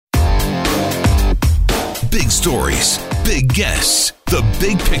stories, big guests, the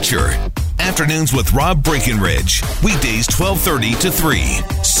big picture. Afternoons with Rob Breckenridge. Weekdays 12:30 to 3,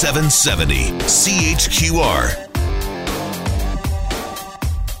 770 CHQR.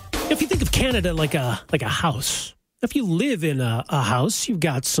 If you think of Canada like a house, if you live in a house, you've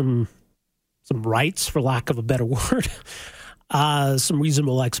got some rights, for lack of a better word, some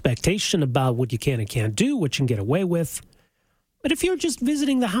reasonable expectation about what you can and can't do, what you can get away with. But if you're just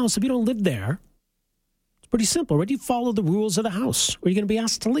visiting the house, if you don't live there, it's pretty simple, right? You follow the rules of the house, or you're going to be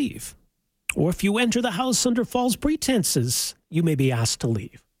asked to leave. Or if you enter the house under false pretenses, you may be asked to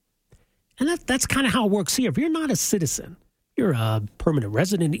leave. And that's kind of how it works here. If you're not a citizen, you're a permanent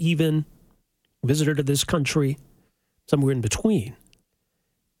resident even, visitor to this country, somewhere in between,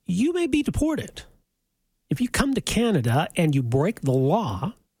 you may be deported. If you come to Canada and you break the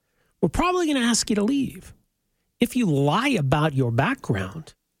law, we're probably going to ask you to leave. If you lie about your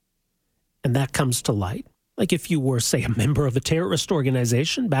background, and that comes to light, like if you were, say, a member of a terrorist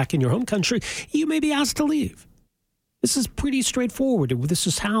organization back in your home country, you may be asked to leave. This is pretty straightforward. This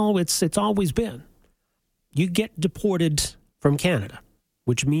is how it's always been. You get deported from Canada,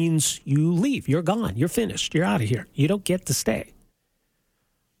 which means you leave. You're gone. You're finished. You're out of here. You don't get to stay.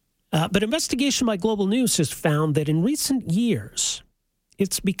 But investigation by Global News has found that in recent years,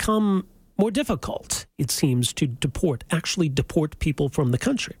 it's become more difficult, it seems, to actually deport people from the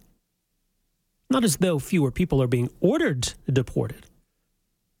country. Not as though fewer people are being ordered deported.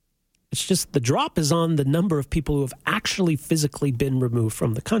 It's just the drop is on the number of people who have actually physically been removed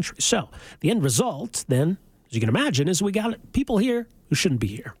from the country. So the end result, then, as you can imagine, is we got people here who shouldn't be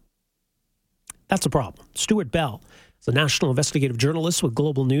here. That's a problem. Stuart Bell is a national investigative journalist with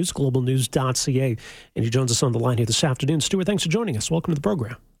Global News, globalnews.ca, and he joins us on the line here this afternoon. Stuart, thanks for joining us. Welcome to the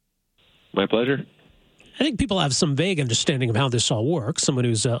program. My pleasure. I think people have some vague understanding of how this all works. Someone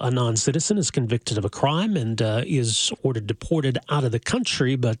who's a non-citizen is convicted of a crime and is ordered deported out of the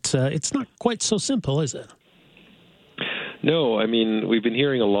country, but it's not quite so simple, is it? No, I mean, we've been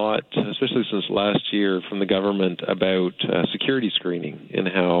hearing a lot, especially since last year, from the government about security screening and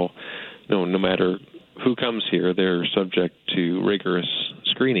how, no matter who comes here, they're subject to rigorous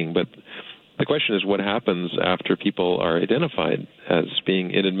screening. But the question is, what happens after people are identified as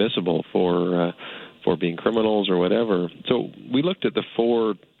being inadmissible for being criminals or whatever? So we looked at the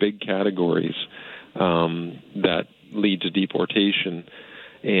four big categories that lead to deportation,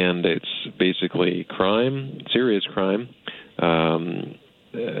 and it's basically crime, serious crime,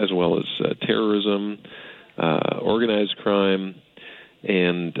 as well as terrorism, organized crime,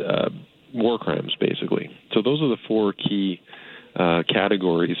 and war crimes, basically. So those are the four key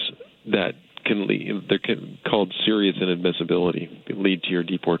categories that can lead. They're called serious inadmissibility, lead to your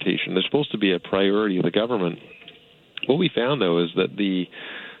deportation. They're supposed to be a priority of the government. What we found, though, is that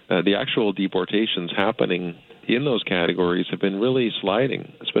the actual deportations happening in those categories have been really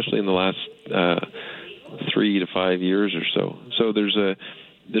sliding, especially in the last 3 to 5 years or so. So there's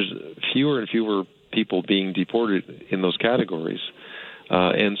fewer and fewer people being deported in those categories,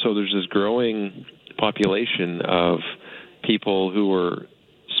 and so there's this growing population of people who are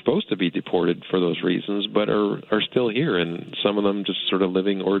supposed to be deported for those reasons, but are still here, and some of them just sort of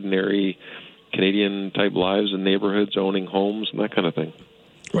living ordinary Canadian-type lives in neighborhoods, owning homes, and that kind of thing.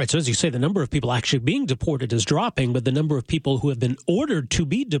 Right, so as you say, the number of people actually being deported is dropping, but the number of people who have been ordered to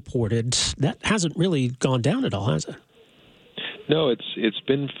be deported, that hasn't really gone down at all, has it? No, it's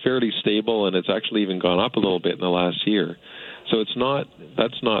been fairly stable, and it's actually even gone up a little bit in the last year. So that's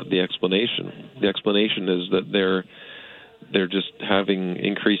not the explanation. The explanation is that they're just having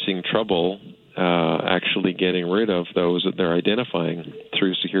increasing trouble actually getting rid of those that they're identifying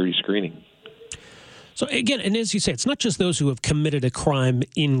through security screening. So again, and as you say, it's not just those who have committed a crime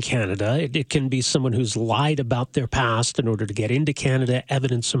in Canada. It can be someone who's lied about their past in order to get into Canada,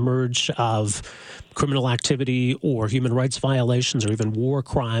 evidence emerged of criminal activity or human rights violations or even war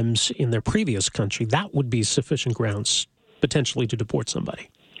crimes in their previous country. That would be sufficient grounds potentially to deport somebody.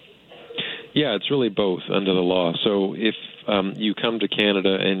 Yeah, it's really both under the law. So if you come to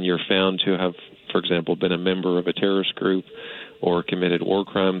Canada and you're found to have, for example, been a member of a terrorist group or committed war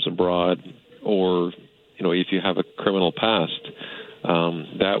crimes abroad, or if you have a criminal past,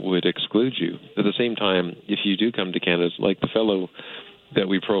 that would exclude you. At the same time, if you do come to Canada, like the fellow that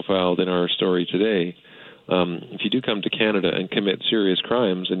we profiled in our story today, if you do come to Canada and commit serious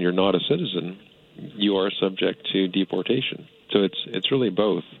crimes and you're not a citizen, you are subject to deportation. So it's really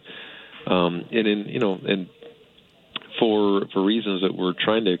both. And for reasons that we're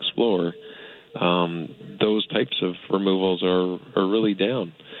trying to explore, those types of removals are really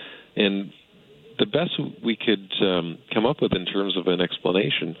down. And the best we could come up with in terms of an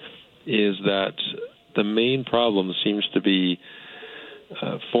explanation is that the main problem seems to be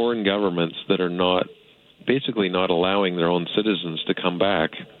foreign governments that are basically not allowing their own citizens to come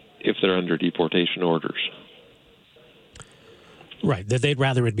back if they're under deportation orders. Right, that they'd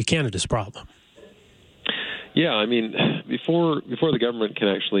rather it be Canada's problem. Yeah, I mean, before the government can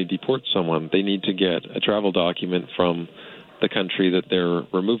actually deport someone, they need to get a travel document from the country that they're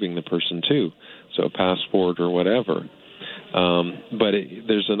removing the person to, so a passport or whatever. But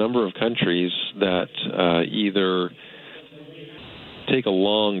there's a number of countries that either take a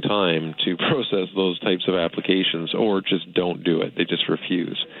long time to process those types of applications or just don't do it. They just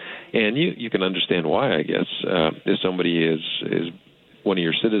refuse. And you can understand why, I guess. If somebody is one of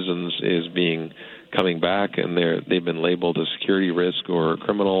your citizens is coming back and they've been labeled a security risk or a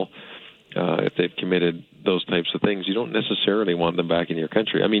criminal, if they've committed those types of things, you don't necessarily want them back in your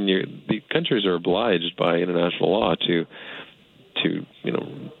country. I mean, the countries are obliged by international law to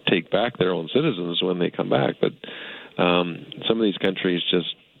take back their own citizens when they come back, but some of these countries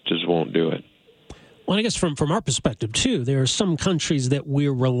just won't do it. Well, I guess from our perspective, too, there are some countries that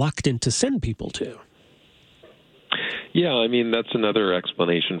we're reluctant to send people to. Yeah, I mean, that's another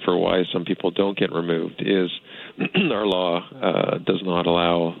explanation for why some people don't get removed, is our law does not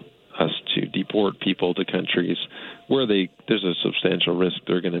allow us to deport people to countries where there's a substantial risk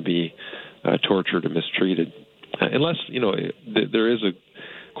they're going to be tortured or mistreated. Unless, there is a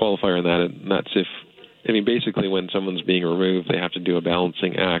qualifier in that, and that's basically when someone's being removed, they have to do a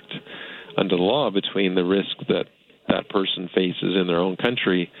balancing act under the law between the risk that that person faces in their own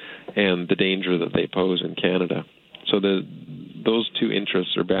country and the danger that they pose in Canada. So those two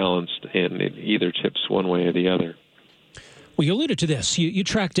interests are balanced, and it either tips one way or the other. Well, you alluded to this. You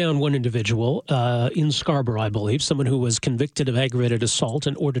tracked down one individual in Scarborough, I believe, someone who was convicted of aggravated assault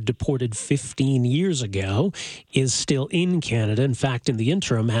and ordered deported 15 years ago, is still in Canada. In fact, in the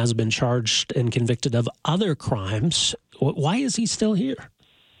interim, has been charged and convicted of other crimes. Why is he still here?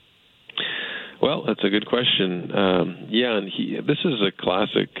 Well, that's a good question. And this is a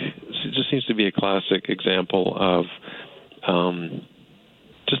classic. It just seems to be a classic example of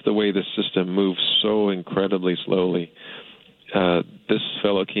just the way the system moves so incredibly slowly. This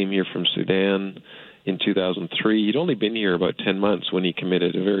fellow came here from Sudan in 2003. He'd only been here about 10 months when he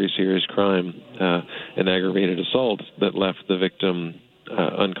committed a very serious crime, an aggravated assault that left the victim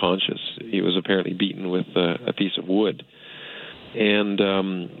unconscious. He was apparently beaten with a piece of wood. And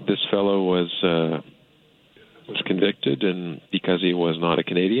this fellow was convicted, and because he was not a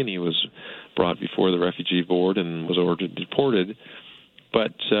Canadian, he was brought before the Refugee Board and was ordered deported.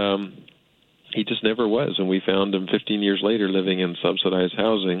 But he just never was, and we found him 15 years later living in subsidized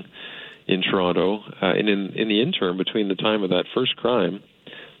housing in Toronto. And in the interim, between the time of that first crime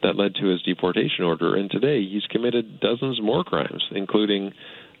that led to his deportation order and today, he's committed dozens more crimes, including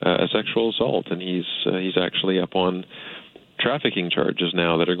a sexual assault, and he's actually up on trafficking charges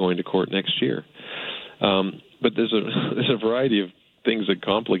now that are going to court next year. But there's a variety of things that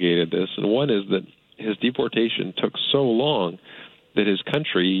complicated this, and one is that his deportation took so long that his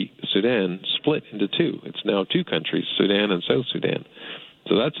country, Sudan, split into two. It's now two countries, Sudan and South Sudan.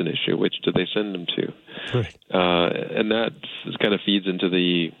 So that's an issue. Which do they send him to? Right. And that kind of feeds into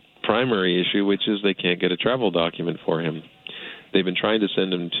the primary issue, which is they can't get a travel document for him. They've been trying to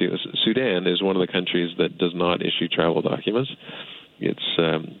send him to Sudan is one of the countries that does not issue travel documents. It's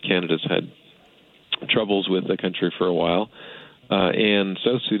Canada's had troubles with the country for a while. And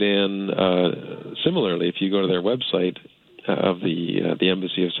South Sudan, similarly, if you go to their website of the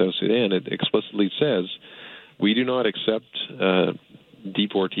Embassy of South Sudan, it explicitly says, we do not accept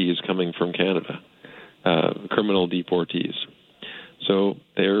deportees coming from Canada, criminal deportees. So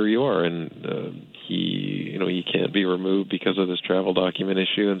there you are, and he can't be removed because of this travel document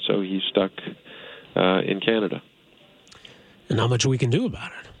issue, and so he's stuck in Canada. And not much we can do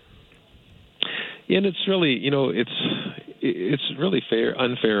about it. And it's really, it's really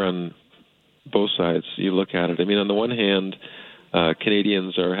unfair on both sides. You look at it. I mean, on the one hand,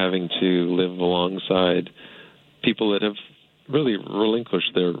 Canadians are having to live alongside people that have really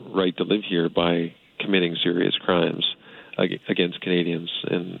relinquished their right to live here by committing serious crimes against Canadians.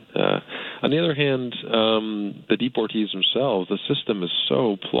 And on the other hand, the deportees themselves, the system is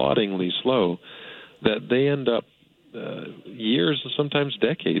so ploddingly slow that they end up years and sometimes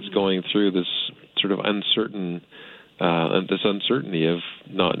decades going through this sort of uncertainty of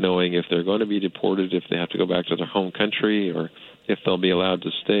not knowing if they're going to be deported, if they have to go back to their home country, or if they'll be allowed to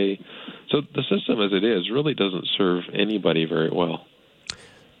stay. So the system as it is really doesn't serve anybody very well.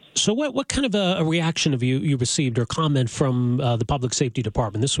 So what kind of a reaction have you received or comment from the Public Safety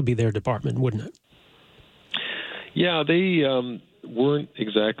Department? This would be their department, wouldn't it? Yeah, weren't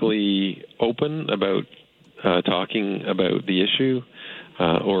exactly open about talking about the issue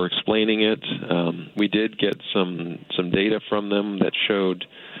or explaining it. We did get some data from them that showed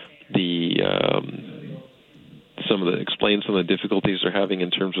explain some of the difficulties they're having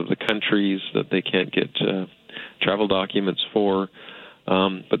in terms of the countries that they can't get travel documents for.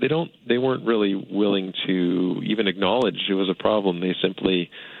 But they weren't really willing to even acknowledge it was a problem. They simply,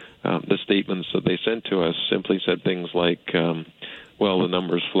 the statements that they sent to us simply said things like, well, the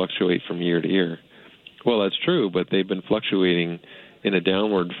numbers fluctuate from year to year. Well, that's true, but they've been fluctuating in a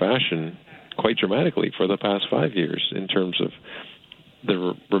downward fashion quite dramatically for the past 5 years in terms of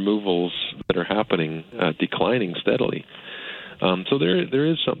the removals that are happening, declining steadily. So there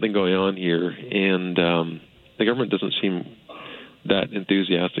is something going on here, and the government doesn't seem that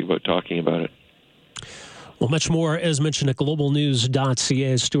enthusiastic about talking about it. Well, much more, as mentioned, at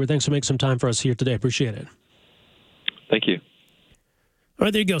globalnews.ca. Stuart, thanks for making some time for us here today. Appreciate it. Thank you. All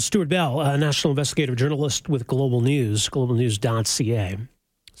right, there you go. Stuart Bell, a national investigative journalist with Global News, globalnews.ca.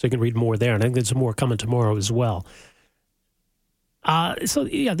 So you can read more there. And I think there's more coming tomorrow as well.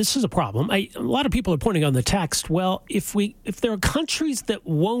 This is a problem. A lot of people are pointing on the text, well, if there are countries that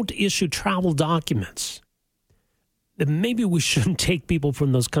won't issue travel documents, then maybe we shouldn't take people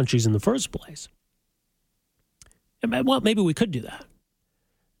from those countries in the first place. Well, maybe we could do that.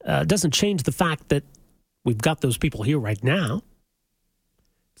 It doesn't change the fact that we've got those people here right now.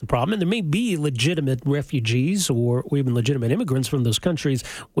 It's a problem. And there may be legitimate refugees or even legitimate immigrants from those countries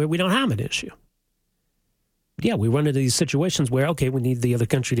where we don't have an issue. Yeah, we run into these situations where, okay, we need the other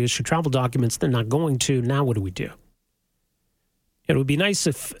country to issue travel documents. They're not going to. Now what do we do? It would be nice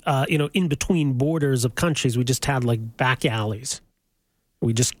if, in between borders of countries, we just had like back alleys.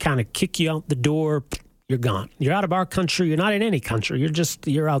 We just kind of kick you out the door. You're gone. You're out of our country. You're not in any country.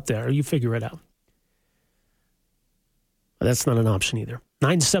 You're out there. You figure it out. But that's not an option either.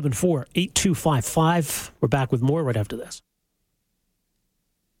 974-8255. We're back with more right after this.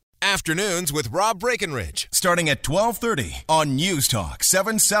 Afternoons with Rob Breckenridge, starting at 12:30 on News Talk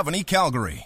 770 Calgary.